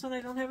 this one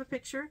I don't have a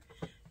picture.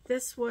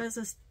 This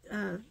was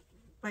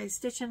by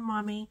Stitch and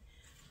Mommy,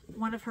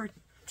 one of her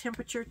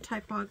temperature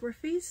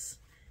typographies,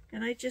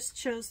 and I just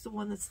chose the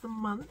one that's the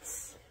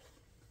months.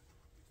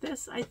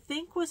 This I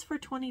think was for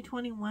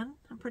 2021.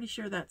 I'm pretty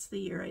sure that's the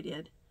year I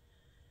did.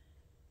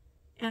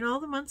 And all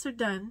the months are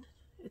done.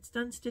 It's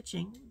done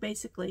stitching,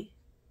 basically.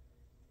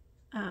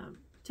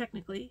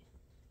 Technically,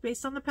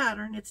 based on the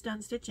pattern, it's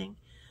done stitching.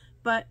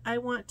 But I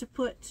want to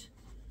put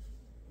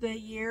the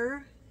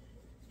year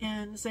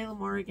and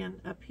Salem,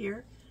 Oregon up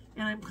here,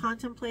 and I'm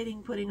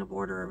contemplating putting a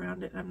border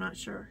around it. I'm not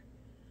sure.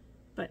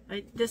 But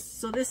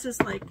so this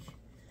is like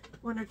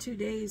 1 or 2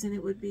 days, and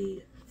it would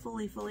be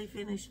fully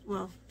finished.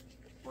 Well,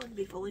 it wouldn't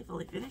be fully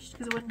finished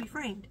because it wouldn't be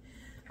framed,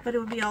 but it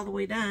would be all the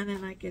way done,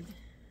 and I could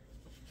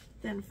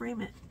then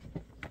frame it.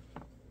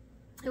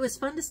 It was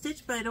fun to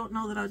stitch, but I don't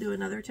know that I'll do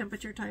another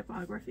temperature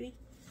typography.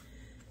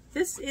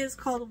 This is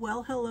called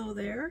Well Hello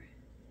There.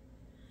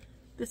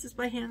 This is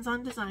by Hands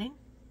On Design,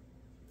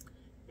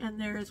 and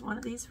there is one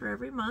of these for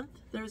every month.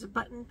 There's a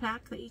button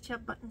pack. They each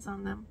have buttons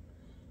on them,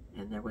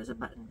 and there was a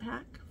button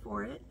pack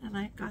for it, and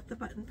I got the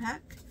button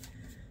pack.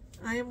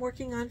 I am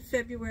working on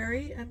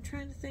February. I'm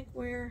trying to think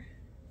where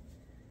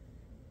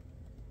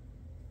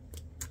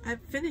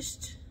I've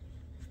finished.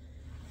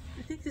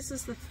 I think this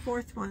is the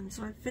 4th one,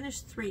 so I've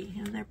finished 3,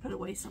 and they're put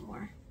away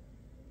somewhere.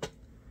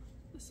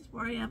 This is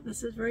where I am.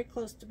 This is very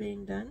close to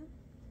being done,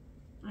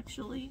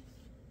 actually.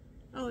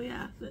 Oh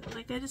yeah,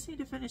 like I just need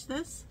to finish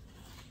this,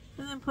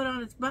 and then put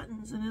on its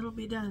buttons, and it'll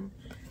be done.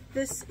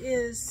 This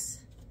is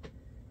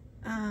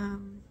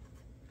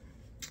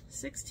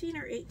 16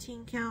 or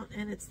 18 count,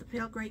 and it's the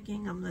pale gray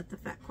gingham that the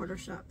Fat Quarter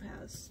Shop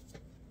has.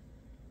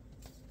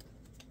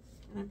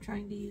 And I'm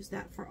trying to use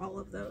that for all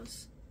of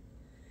those.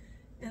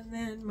 And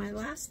then my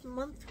last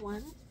month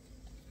one,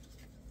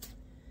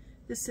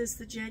 this is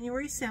the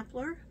January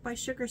Sampler by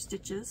Sugar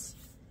Stitches.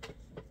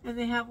 And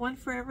they have one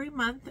for every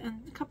month,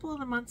 and a couple of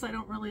the months I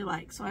don't really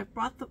like. So I've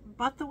bought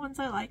the ones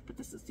I like, but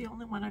this is the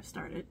only one I've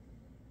started.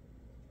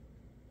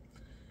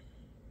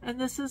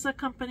 And this is a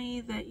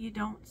company that you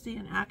don't see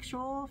an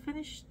actual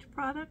finished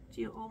product,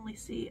 you only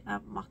see a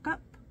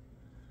mock-up,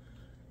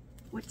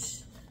 which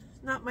is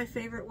not my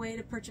favorite way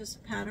to purchase a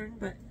pattern,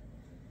 but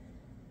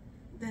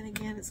then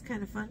again, it's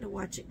kind of fun to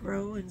watch it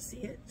grow and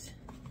see it.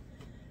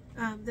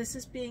 This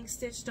is being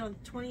stitched on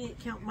 28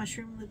 count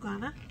mushroom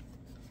Lugana.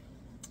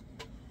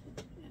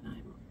 And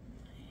I'm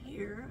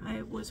here.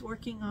 I was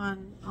working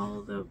on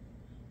all the,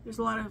 there's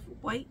a lot of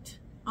white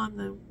on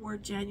the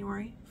word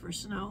January for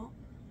snow.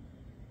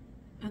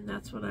 And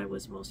that's what I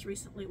was most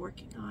recently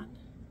working on.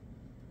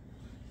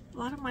 A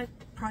lot of my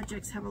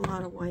projects have a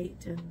lot of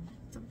white, and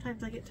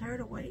sometimes I get tired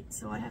of white,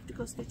 so I have to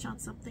go stitch on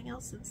something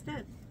else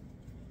instead.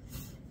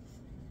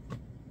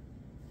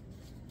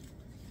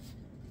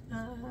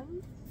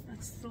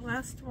 That's the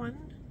last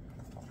one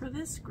for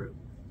this group.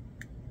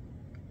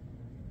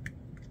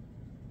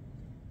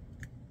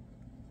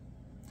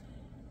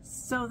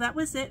 So that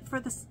was it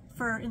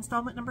for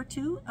installment number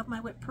 2 of my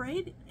WIP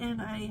Parade,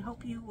 and I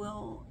hope you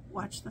will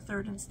watch the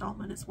 3rd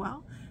installment as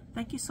well.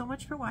 Thank you so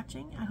much for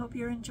watching. I hope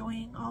you're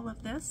enjoying all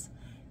of this,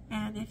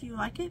 and if you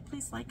like it,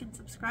 please like and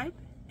subscribe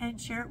and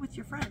share it with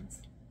your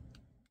friends.